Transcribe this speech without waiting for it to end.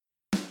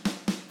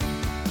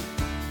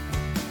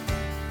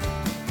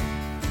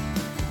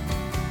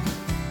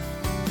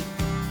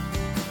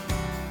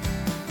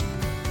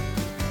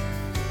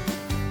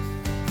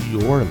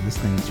You're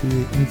listening to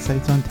the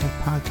Insights on Tech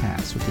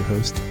podcast with your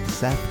host,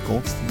 Seth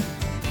Goldstein.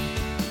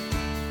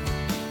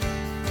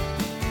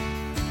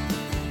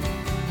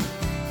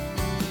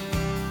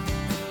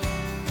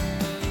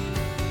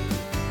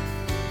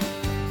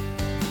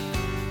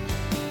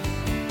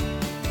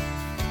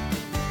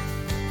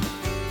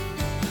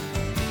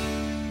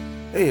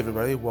 Hey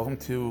everybody, welcome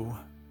to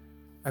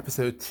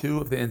episode 2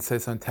 of the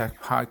Insights on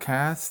Tech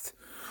podcast.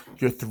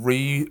 Your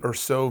 3 or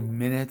so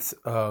minutes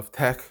of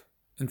tech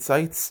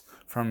insights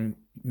from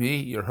me,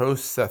 your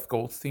host, Seth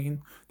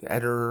Goldstein, the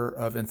editor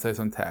of Insights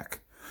on Tech.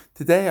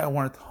 Today I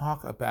want to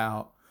talk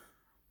about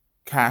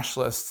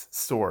cashless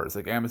stores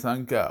like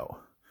Amazon Go.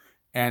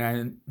 And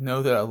I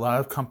know that a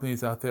lot of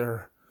companies out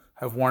there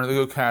have wanted to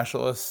go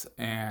cashless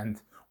and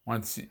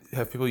want to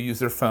have people use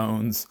their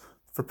phones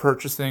for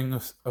purchasing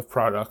of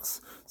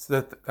products,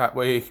 so that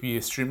way it can be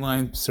a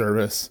streamlined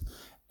service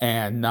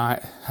and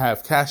not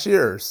have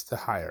cashiers to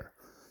hire.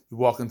 You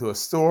walk into a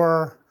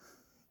store,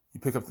 you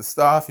pick up the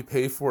stuff, you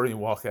pay for it, and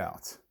you walk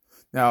out.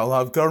 Now, a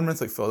lot of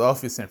governments like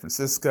Philadelphia, San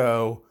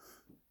Francisco,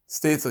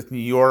 states like New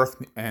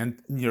York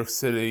and New York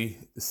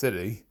City, the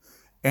city,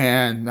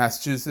 and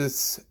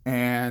Massachusetts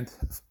and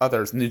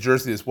others, New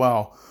Jersey as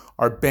well,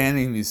 are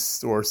banning these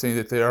stores, saying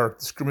that they are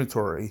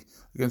discriminatory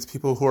against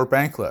people who are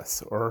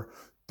bankless or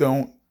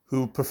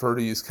who prefer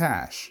to use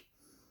cash.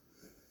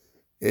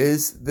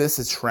 Is this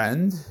a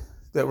trend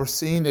that we're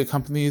seeing that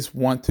companies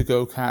want to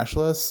go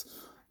cashless?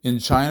 In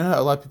China,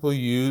 a lot of people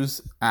use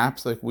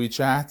apps like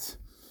WeChat,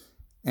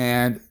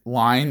 and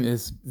Line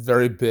is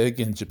very big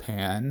in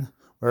Japan,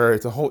 where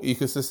it's a whole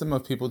ecosystem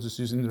of people just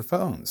using their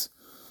phones.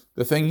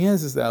 The thing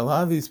is that a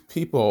lot of these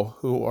people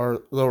who are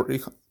lower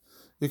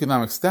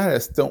economic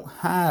status don't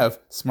have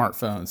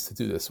smartphones to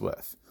do this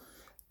with.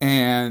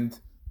 And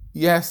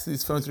yes,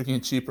 these phones are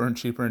getting cheaper and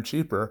cheaper and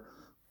cheaper,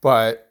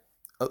 but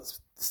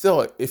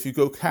still, if you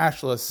go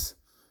cashless,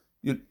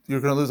 you're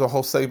going to lose a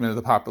whole segment of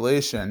the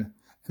population,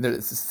 and that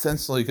it's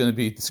essentially going to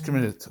be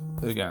discriminated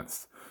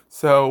against.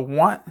 So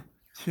want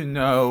to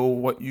know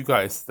what you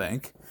guys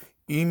think.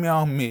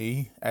 Email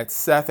me at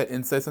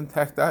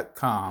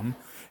seth@insightsontech.com,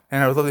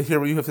 and I would love to hear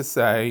what you have to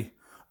say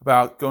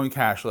about going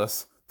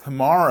cashless.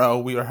 Tomorrow,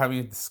 we are having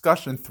a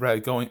discussion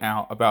thread going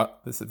out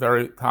about this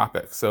very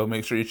topic, so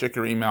make sure you check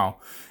your email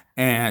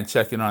and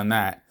check in on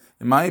that.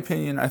 In my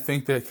opinion, I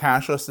think that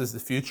cashless is the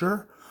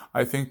future.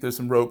 I think there's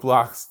some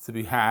roadblocks to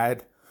be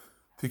had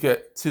to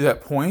get to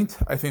that point.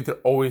 I think there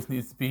always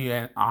needs to be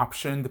an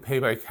option to pay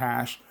by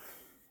cash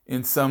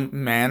in some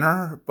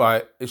manner,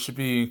 but it should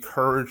be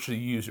encouraged to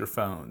use your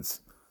phones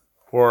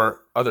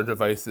or other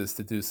devices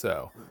to do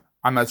so.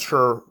 I'm not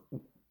sure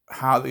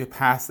how they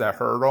pass that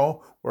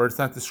hurdle where it's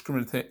not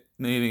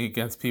discriminating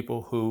against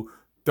people who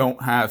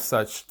don't have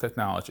such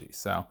technology.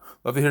 So,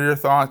 love to hear your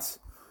thoughts.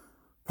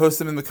 Post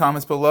them in the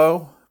comments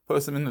below,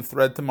 post them in the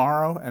thread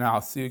tomorrow, and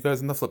I'll see you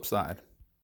guys on the flip side.